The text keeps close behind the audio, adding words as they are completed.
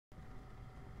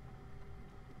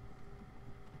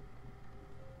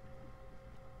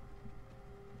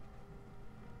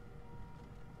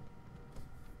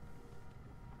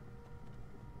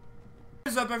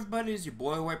What is up, everybody? It's your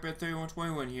boy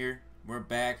Wiper3121 here. We're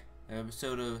back.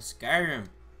 Episode of Skyrim.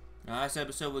 Last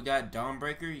episode we got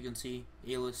Dawnbreaker. You can see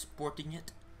Ayla sporting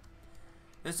it.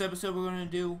 This episode we're gonna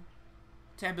do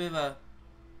a type of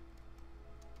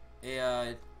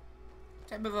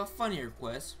a funnier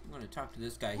quest. I'm gonna talk to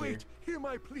this guy here. Wait, hear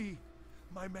my plea.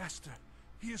 My master,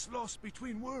 he is lost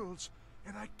between worlds,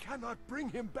 and I cannot bring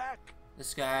him back.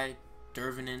 This guy,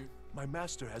 Dervinin. My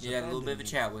master has You had a little bit of a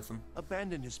chat with him.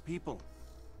 Abandoned his people,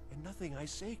 and nothing I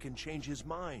say can change his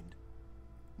mind.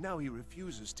 Now he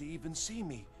refuses to even see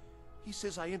me. He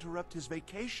says I interrupt his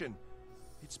vacation.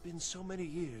 It's been so many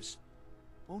years.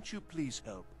 Won't you please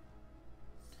help?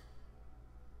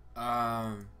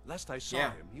 Last I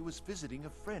saw him, he was visiting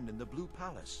a friend in the Blue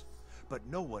Palace. But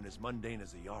no one as mundane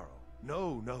as a Jarl.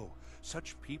 No.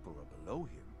 Such people are below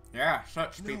him. Yeah,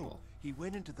 such people. He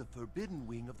went into the forbidden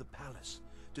wing of the palace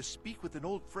to speak with an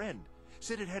old friend.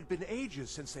 Said it had been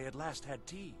ages since they had last had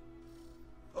tea.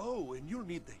 Oh, and you'll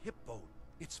need the hip bone.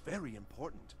 It's very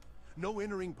important. No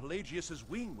entering Pelagius's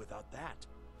wing without that.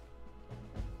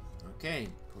 Okay,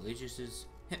 Pelagius's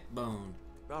hip bone.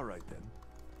 All right then.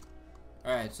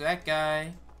 Alright, so that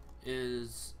guy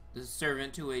is the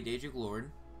servant to a Daedric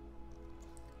lord.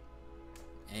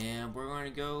 And we're going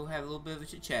to go have a little bit of a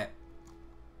chit chat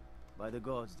By the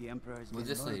gods, the Emperor has with been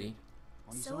this lady.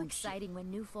 So exciting when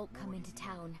new folk come into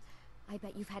town. I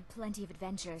bet you've had plenty of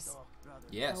adventures.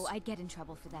 Yes. Oh, I'd get in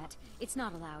trouble for that. It's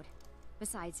not allowed.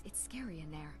 Besides, it's scary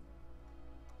in there.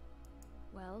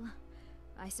 Well,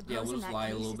 I suppose we'll in just that lie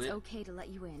a case little it's bit. okay to let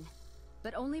you in.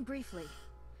 But only briefly.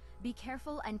 Be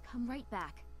careful and come right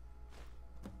back.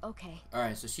 Okay.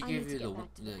 Alright, so she I gave need you to get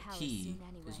back to the the palace key, soon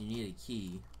because anyway. you need a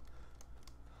key.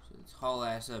 So let's haul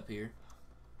ass up here.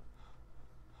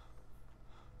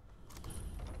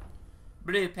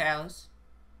 Blue Palace.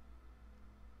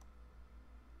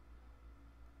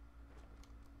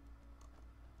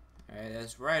 Alright,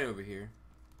 that's right over here.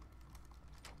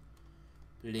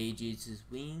 Pelagius's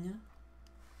wing.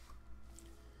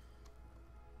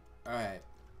 Alright.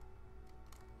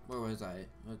 Where was I?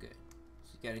 Okay.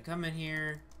 So you gotta come in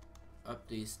here, up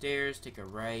these stairs, take a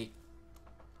right,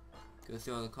 go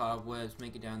through all the cobwebs,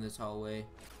 make it down this hallway.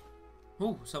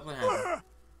 Ooh, something happened.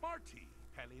 Marty,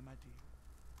 Pelly, my dear.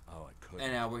 Oh, I couldn't.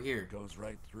 And now we're here. It goes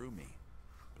right through me.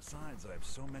 Besides, I have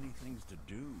so many things to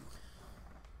do.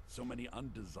 So many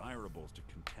undesirables to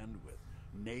contend with.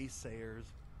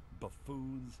 Naysayers,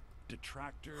 buffoons,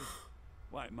 detractors.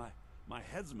 Why, my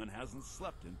headsman hasn't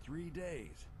slept in 3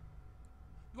 days.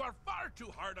 You are far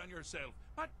too hard on yourself,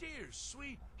 my dear,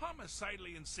 sweet,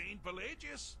 homicidally insane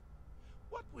Pelagius.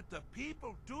 What would the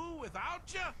people do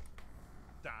without you?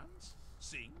 Dance,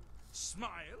 sing,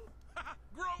 smile,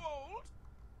 grow old?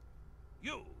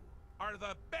 You are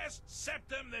the best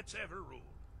septum that's ever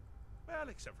ruled. Well,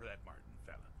 except for that Martin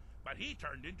fella. But he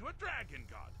turned into a dragon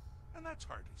god, and that's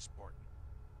hardly sporting.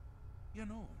 You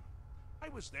know, I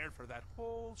was there for that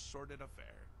whole sordid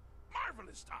affair.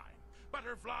 Marvelous time.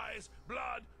 Butterflies,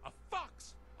 blood, a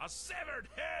fox, a severed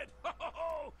head,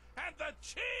 and the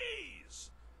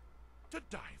cheese to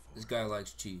die for. This guy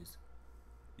likes cheese.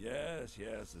 Yes,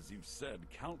 as you've said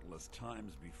countless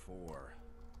times before.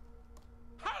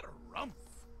 Harumph!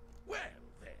 Well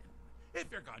then,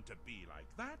 if you're going to be like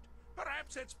that,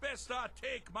 perhaps it's best I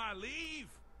take my leave.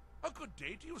 A good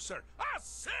day to you, sir. I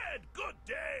said good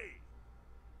day!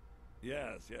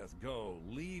 Yes, go.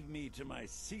 Leave me to my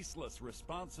ceaseless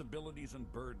responsibilities and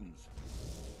burdens.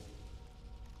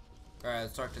 Alright,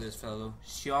 let's talk to this fellow.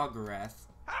 Sheogorath.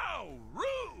 How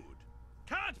rude!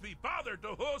 Can't be bothered to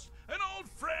host an old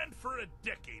friend for a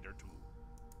decade or two.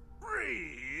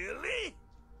 Really?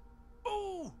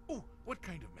 Oh, what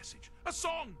kind of message? A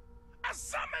song? A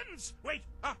summons? Wait,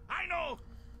 I know!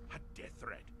 A death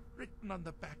threat written on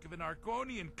the back of an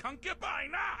Argonian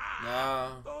concubine.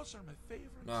 No. Those are my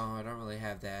favorites. No, I don't really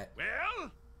have that.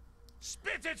 Well,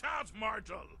 spit it out,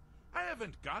 mortal. I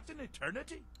haven't got an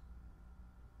eternity.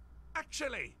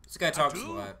 Actually, This guy I talks a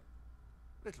do. lot.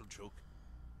 Little joke.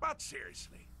 But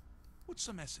seriously, what's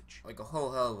the message? Like a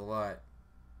whole hell of a lot.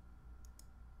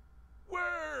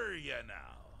 Were you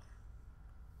now?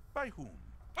 By whom?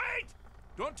 Wait!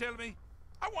 Don't tell me.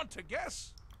 I want to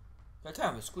guess. Got kind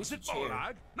of a Is squeaky it chair.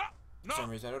 Bollag? No. For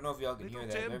some reason, I don't know if y'all can hear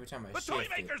Little that, Tim, but every time I the shift it,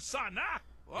 Toymaker's son, huh?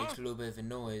 makes a little bit of a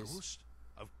noise. Ghost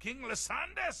of King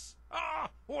Lysandes?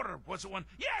 Or was it one?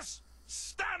 Yes!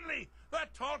 Stanley, the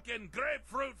talking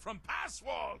grapefruit from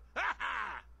Passwall! Ha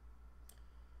ha!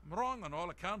 I'm wrong on all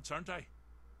accounts, aren't I?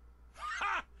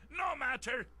 Ha! No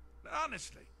matter!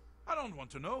 Honestly, I don't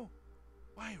want to know.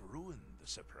 Why ruin the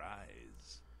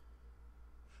surprise?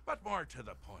 But more to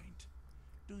the point,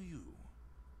 do you,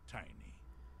 tiny,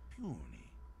 puny,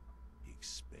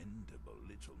 Expendable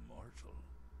little mortal.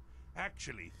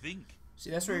 Actually think. See,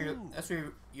 that's where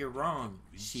you're wrong,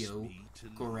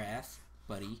 Sheogorath,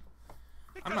 buddy.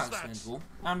 I'm not expendable.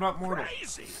 I'm not mortal.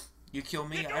 Crazy. You kill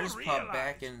me, You I just don't pop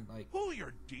back realize in like who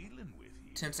you're dealing with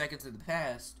here. 10 seconds in the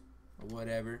past, or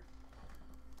whatever.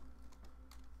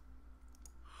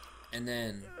 And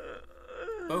then,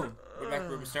 boom, we're back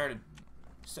where we started.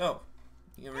 So,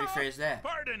 you can rephrase that.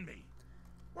 Pardon me.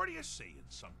 Were you saying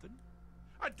something?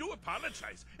 I do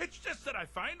apologize. It's just that I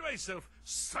find myself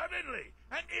suddenly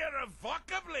and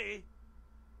irrevocably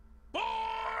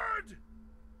bored.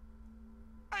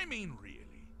 I mean,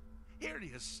 really. Here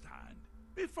you stand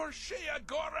before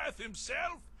Sheogorath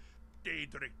himself,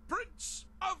 Daedric Prince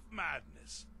of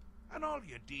Madness, and all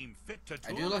you deem fit to do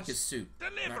I do like is his suit.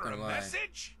 Not deliver gonna a lie.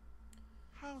 message.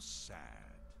 How sad.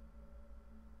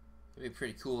 It'd be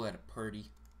pretty cool at a party.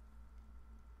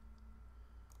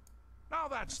 Now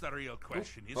that's the real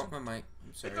question, isn't Bump my it? mic.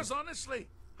 I'm sorry. Because honestly,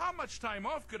 how much time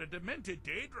off could a demented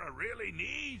Daedra really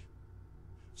need?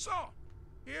 So,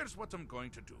 here's what I'm going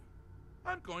to do.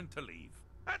 I'm going to leave.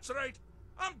 That's right.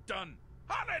 I'm done.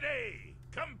 Holiday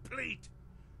complete.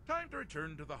 Time to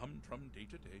return to the humdrum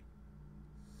day-to-day.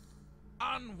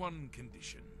 On one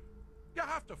condition. You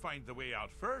have to find the way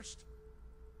out first.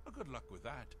 Well, good luck with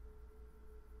that.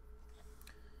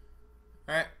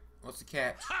 Alright, what's the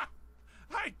catch? Ha!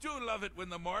 I do love it when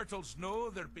the mortals know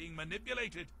they're being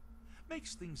manipulated.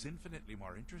 Makes things infinitely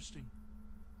more interesting.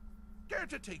 Dare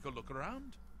to take a look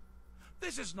around?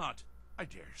 This is not, I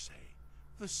dare say,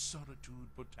 the Solitude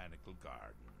Botanical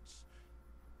Gardens.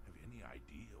 Have you any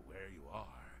idea where you are?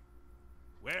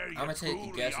 Where you I'm gonna take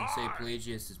a guess and say are?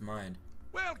 Pelagius' mind.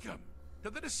 Welcome to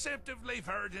the deceptively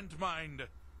verdant mind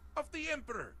of the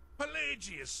Emperor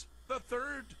Pelagius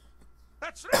III.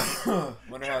 That's right.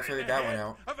 Wonder how I figured that one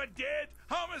out. Of a dead,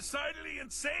 homicidally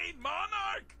insane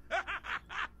monarch.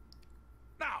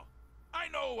 Now, I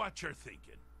know what you're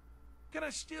thinking. Can I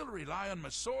still rely on my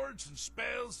swords and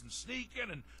spells and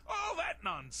sneaking and all that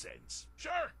nonsense?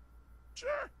 Sure,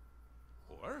 sure.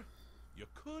 Or you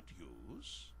could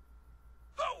use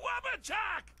the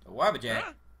Wabbajack. The Wabbajack?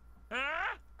 Huh?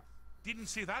 Huh? Didn't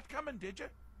see that coming, did you?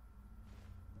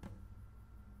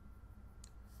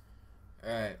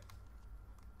 Alright.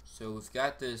 So we've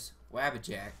got this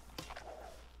Wabbajack.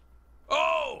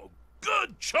 Oh,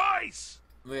 good choice.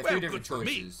 We have Well, three good different for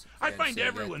me. choices. I Yeah, find so you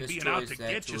got everyone this being choice, out to that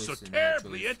get you so choice, and that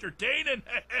terribly choice. entertaining.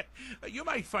 You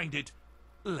might find it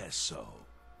less so.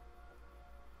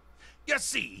 You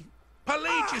see,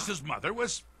 Pelagius' mother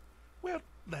was, well,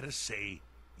 let us say,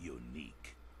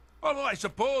 unique. Although I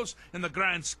suppose, in the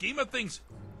grand scheme of things,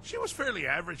 she was fairly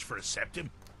average for a septim.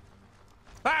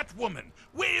 That woman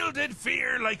wielded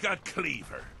fear like a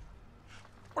cleaver.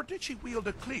 Or did she wield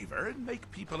a cleaver and make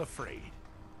people afraid?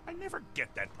 I never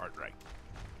get that part right.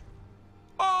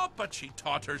 Oh, but she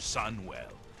taught her son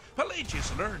well.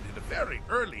 Pelagius learned at a very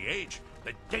early age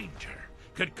that danger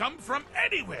could come from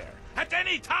anywhere, at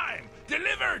any time,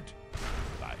 delivered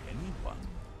by anyone.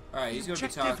 Alright, he's The gonna be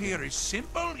objective talking. here is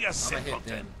simple, you hit simpleton.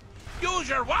 them. Use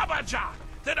your Wabbajack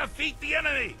to defeat the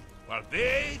enemy, while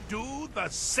they do the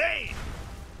same.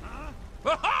 Huh?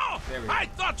 Oh, There we go. I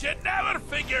thought you'd never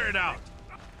figure it out.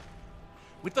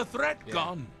 With the threat Yeah.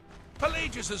 gone,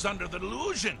 Pelagius is under the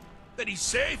delusion that he's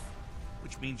safe,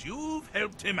 which means you've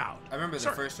helped him out. I remember the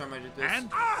Sir, first time I did this.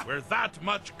 And we're that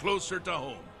much closer to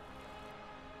home.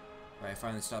 Alright, I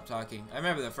finally stopped talking. I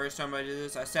remember the first time I did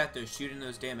this, I sat there shooting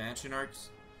those damn Atronarchs.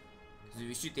 Because if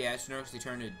you shoot the Atronarchs, they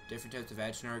turn to different types of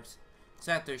Atronarchs.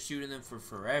 Sat there shooting them for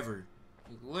forever.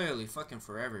 Like, literally fucking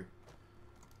forever.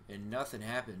 And nothing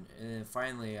happened. And then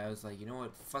finally, I was like, you know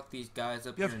what? Fuck these guys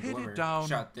up You've here in headed Dwemer. down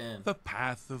Shot them. the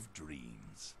path of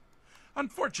dreams.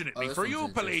 Unfortunately Oh, this for one's you,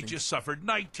 interesting. Pelagius suffered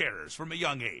night terrors from a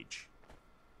young age.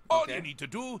 All Okay. you need to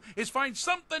do is find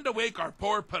something to wake our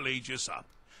poor Pelagius up.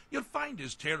 You'll find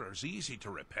his terrors easy to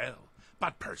repel,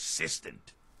 but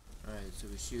persistent. Alright, so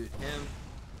we shoot him.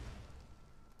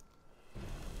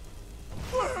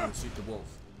 And we shoot the wolf.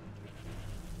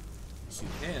 We shoot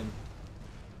him.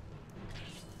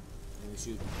 And we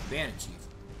shoot the Bandit Chief.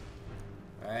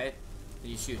 Alright?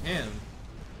 Then you shoot him.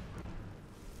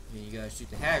 And you gotta shoot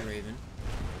the Hag Raven.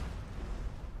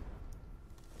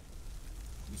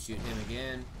 You shoot him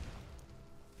again.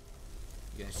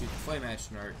 You gotta shoot the Flame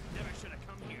Astronart. Never should have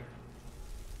come here.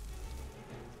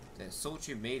 That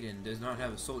sultry maiden does not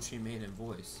have a sultry maiden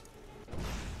voice.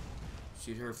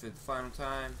 Shoot her for the final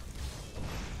time.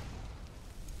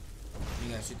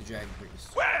 You gotta shoot the Dragon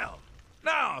Priest. Well,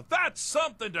 now that's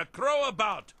something to crow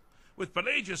about. With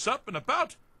Pelagius up and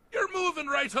about, you're moving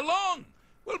right along.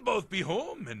 We'll both be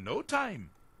home in no time.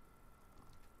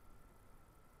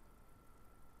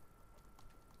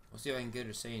 We'll see if I can get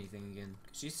her to say anything again.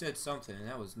 She said something, and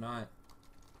that was not...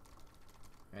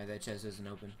 Alright, that chest isn't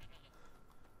open.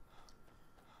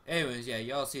 Anyways, yeah,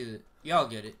 y'all see the... Y'all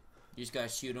get it. You just gotta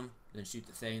shoot them, then shoot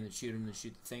the thing, then shoot them, then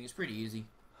shoot the thing. It's pretty easy.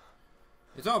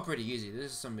 It's all pretty easy.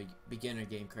 This is some beginner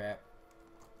game crap.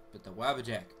 But the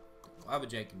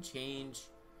Wabbajack can change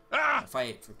the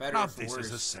fight for better now or for this worse.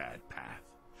 is a sad path.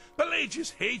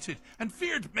 Pelagius hated and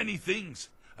feared many things.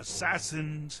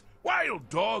 Assassins, wild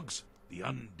dogs, the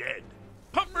undead,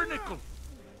 pumpernickel.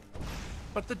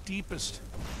 But the deepest,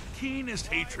 keenest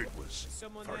hatred was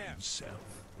for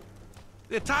himself.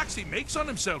 The attacks he makes on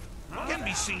himself can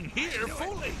be seen here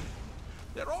fully.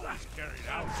 They're always carried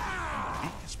out in the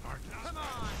weakest part of himself.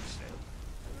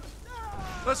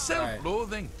 The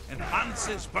self-loathing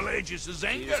enhances Pelagius'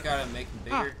 anger. You just gotta make him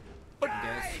bigger. But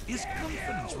his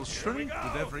confidence will shrink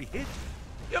with every hit.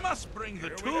 You must bring the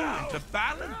two into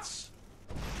balance.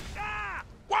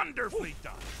 Wonderfully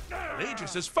done.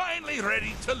 Pelagius is finally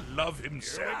ready to love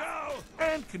himself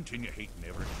and continue hating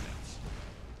everything else.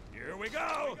 Here we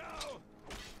go.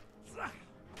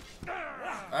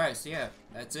 Alright, so yeah,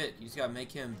 that's it. You just gotta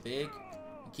make him big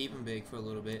and keep him big for a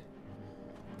little bit.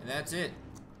 And that's it.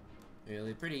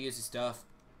 Really, pretty easy stuff.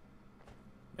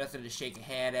 Nothing to shake a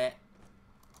hat at.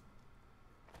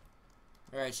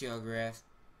 Alright, Sheogorath.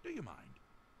 Do you mind?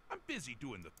 I'm busy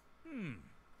doing the...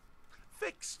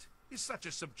 Fixed is such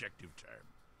a subjective term.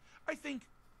 I think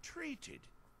treated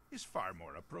is far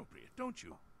more appropriate, don't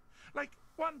you? Like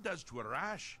one does to a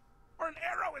rash or an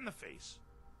arrow in the face.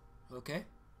 Okay.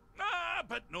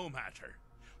 But no matter.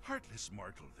 Heartless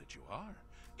mortal that you are,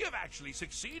 you've actually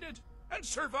succeeded and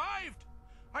survived.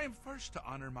 I am first to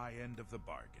honor my end of the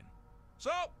bargain.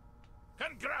 So,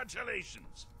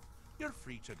 congratulations. You're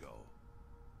free to go.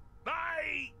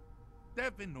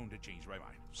 They've been known to change my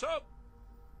mind. So,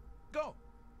 go.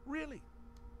 Really.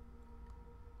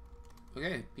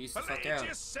 Okay, peace the fuck out.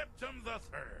 Pelagius Septim the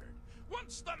Third,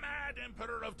 once the mad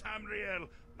emperor of Tamriel,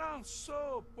 now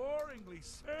so boringly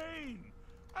sane.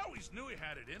 I always knew he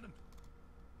had it in him.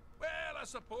 Well, I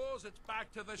suppose it's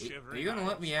back to the shivering. Are you gonna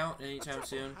let me out A anytime trouble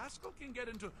soon? Haskell can get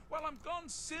into while I'm gone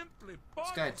simply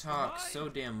This guy boggles the talks mind. so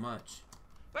damn much.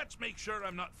 Let's make sure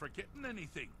I'm not forgetting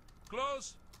anything.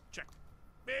 Clothes, check.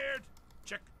 Beard,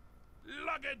 check.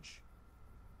 Luggage.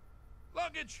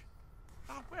 Luggage.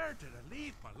 Now, where did I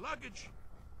leave my luggage?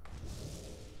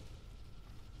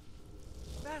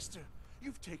 Master,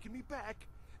 you've taken me back.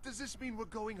 Does this mean we're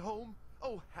going home?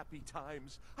 Oh, happy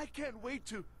times. I can't wait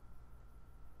to...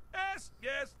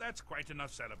 Yes, that's quite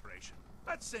enough celebration.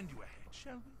 Let's send you ahead,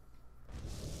 shall we?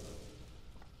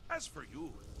 As for you,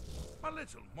 my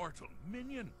little mortal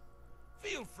minion,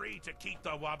 feel free to keep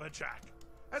the Wabbajack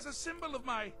as a symbol of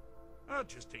my... I'll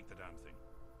just take the damn thing.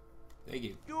 Thank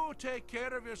you. You take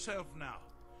care of yourself now.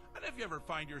 And if you ever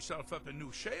find yourself up in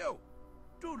New Sheo,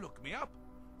 do look me up.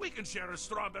 We can share a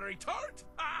strawberry tart.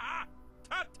 Ah,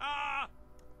 ta-ta!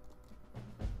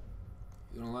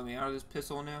 You gonna let me out of this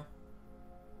pistol now?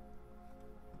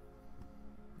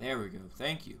 There we go.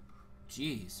 Thank you.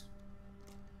 Jeez.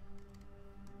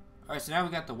 Alright, so now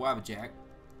we got the Wabbajack.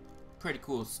 Pretty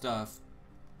cool stuff.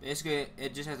 Basically,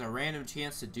 it just has a random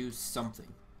chance to do something.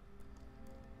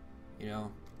 You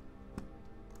know?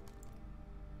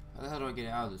 How the hell do I get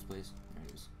out of this place? There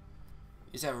it is.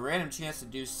 You just have a random chance to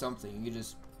do something. You can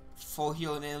just full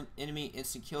heal an enemy,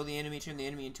 instant kill the enemy, turn the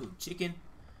enemy into a chicken,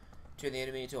 turn the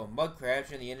enemy into a mud crab,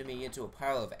 turn the enemy into a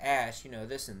pile of ash, you know,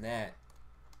 this and that.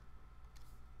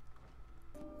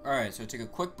 Alright, so I took a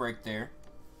quick break there,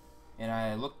 and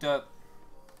I looked up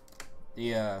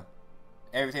the,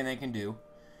 everything they can do,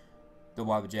 the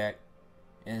Wabbajack,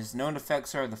 and its known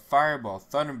effects are the Fireball,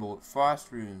 Thunderbolt,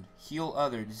 Frost Rune, Heal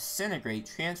Other, Disintegrate,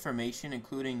 Transformation,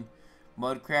 including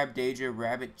Mud Crab, Daedra,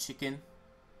 Rabbit, Chicken,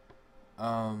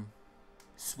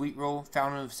 Sweet Roll,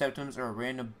 Fountain of Septims, or a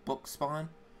random book spawn,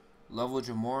 Level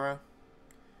Jamora.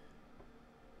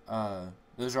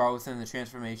 Those are all within the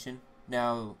transformation.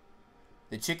 Now,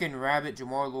 the Chicken, Rabbit,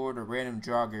 Jamor Lord, or random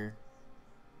Jogger,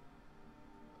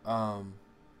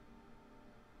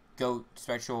 Goat,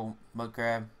 Spectral, Mud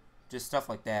Crab, just stuff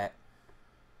like that.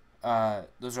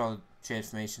 Those are all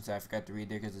transformations I forgot to read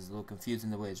there because it's a little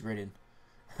confusing the way it's written.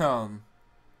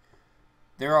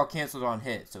 They're all canceled on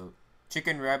hit. So,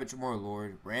 Chicken, Rabbit, Jamor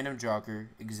Lord, random Jogger,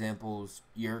 examples,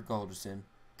 Yurt, Galderson,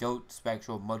 Goat,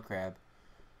 Spectral, Mud Crab.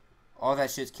 All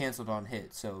that shit's canceled on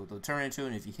hit. So, they'll turn into it,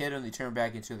 and if you hit them, they turn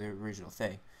back into their original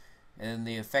thing. And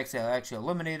the effects that actually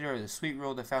eliminated are the Sweet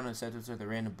Roll, the Fountain of Septims, or the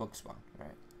random book spawn.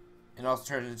 Right? And also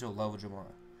turns into a level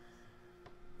Jamora,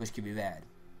 which could be bad.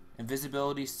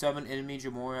 Invisibility, summon enemy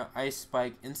Jamora, Ice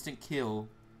Spike, instant kill,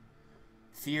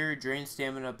 Fear, drain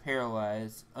stamina,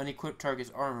 paralyze. Unequipped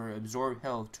target's armor, absorb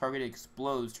health. Target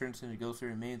explodes, turns into ghost,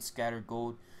 remains scattered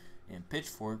gold and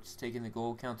pitchforks. Taking the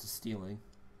gold counts as stealing.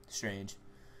 Strange.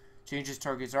 Changes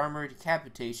target's armor,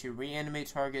 decapitation.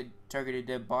 Reanimate targeted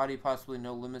dead body, possibly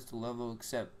no limits to level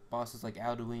except bosses like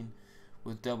Alduin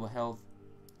with double health.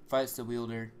 Fights the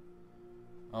wielder.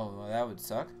 Oh, well, that would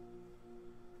suck.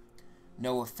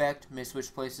 No effect. May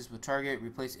switch places with target.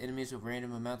 Replace enemies with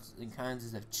random amounts and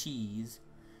kinds of cheese.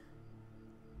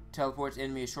 Teleports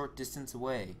enemy a short distance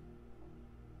away.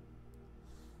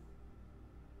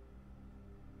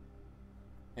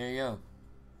 There you go.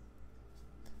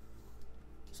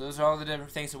 So those are all the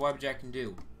different things that Wabbajack can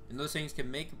do. And those things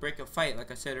can make or break a fight,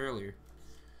 like I said earlier.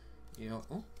 You know,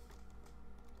 oh.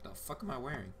 What the fuck am I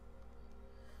wearing?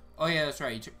 Oh yeah, that's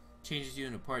right. He changes you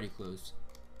into party clothes.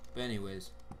 But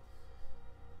anyways.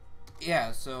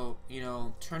 Yeah, so, you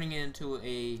know, turning it into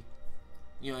a,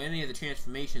 you know, any of the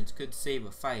transformations could save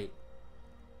a fight.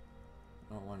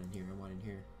 I don't want in here, I want in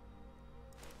here.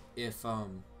 If,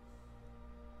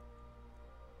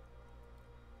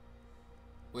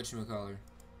 whatchamacallit?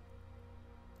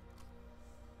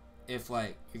 If,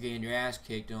 like, you're getting your ass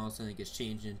kicked and all of a sudden it gets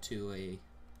changed into a,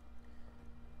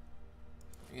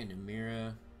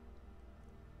 mirror.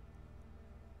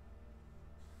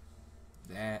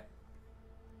 That.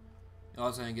 All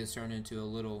of a sudden it gets turned into a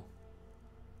little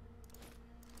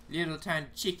tiny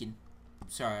chicken.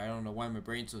 Sorry, I don't know why my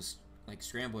brain's so like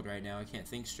scrambled right now. I can't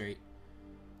think straight.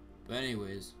 But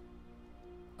anyways,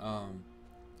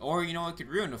 or you know, it could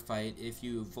ruin a fight if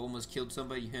you've almost killed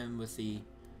somebody. Him with the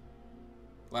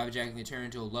Wabbajack can turn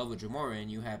into a level Jamora,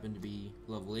 and you happen to be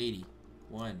level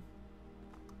 81.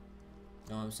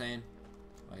 Know what I'm saying?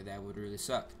 Like, that would really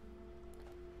suck.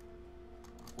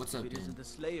 What's up, It Dan? isn't the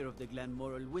slayer of the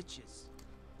Glenmoral witches.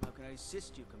 How can I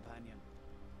assist you, companion?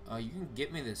 You can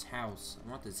get me this house. I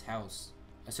want this house.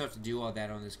 I still have to do all that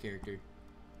on this character.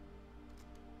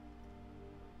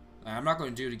 I'm not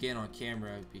going to do it again on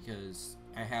camera because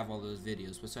I have all those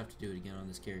videos, but I still have to do it again on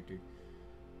this character.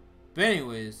 But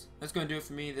anyways, that's going to do it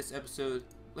for me this episode.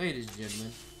 Ladies and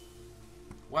gentlemen,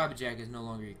 Wabbajack is no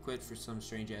longer equipped for some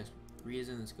strange ass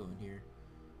reason. Let's go in here.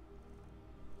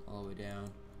 All the way down.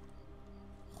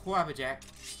 Wabbajack.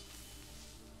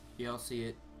 Y'all see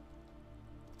it.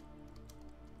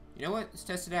 You know what? Let's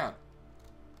test it out.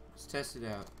 Let's test it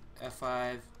out.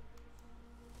 F5.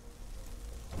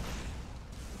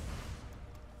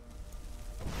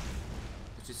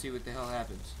 Let's just see what the hell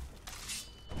happens.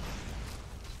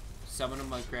 Summon a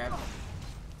mud crab.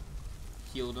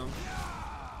 Healed him.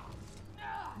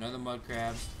 Another mud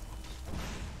crab.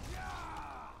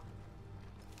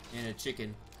 And a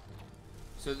chicken.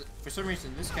 So for some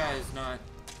reason this guy is not.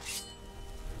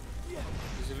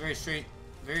 This is very strange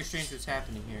what's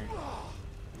happening here.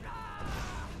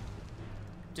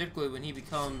 Typically when he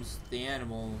becomes the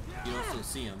animal, you don't still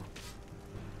see him.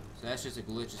 So that's just a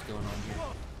glitch that's going on here.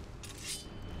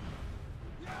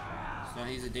 So now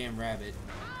he's a damn rabbit.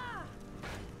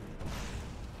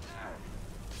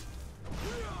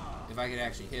 If I could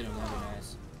actually hit him, that'd be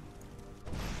nice.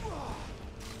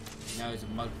 Now he's a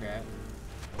mud crab.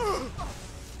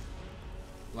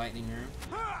 Lightning room.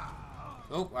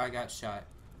 Oh, I got shot.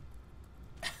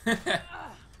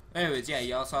 Anyways, yeah,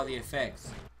 y'all saw the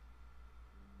effects.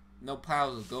 No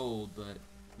piles of gold, but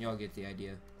y'all get the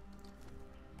idea.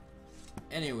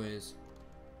 Anyways,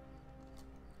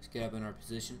 let's get up in our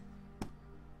position.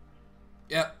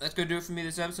 Yep, that's gonna do it for me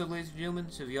this episode, ladies and gentlemen.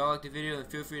 So if y'all liked the video, then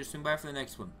feel free to swing by for the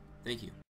next one. Thank you.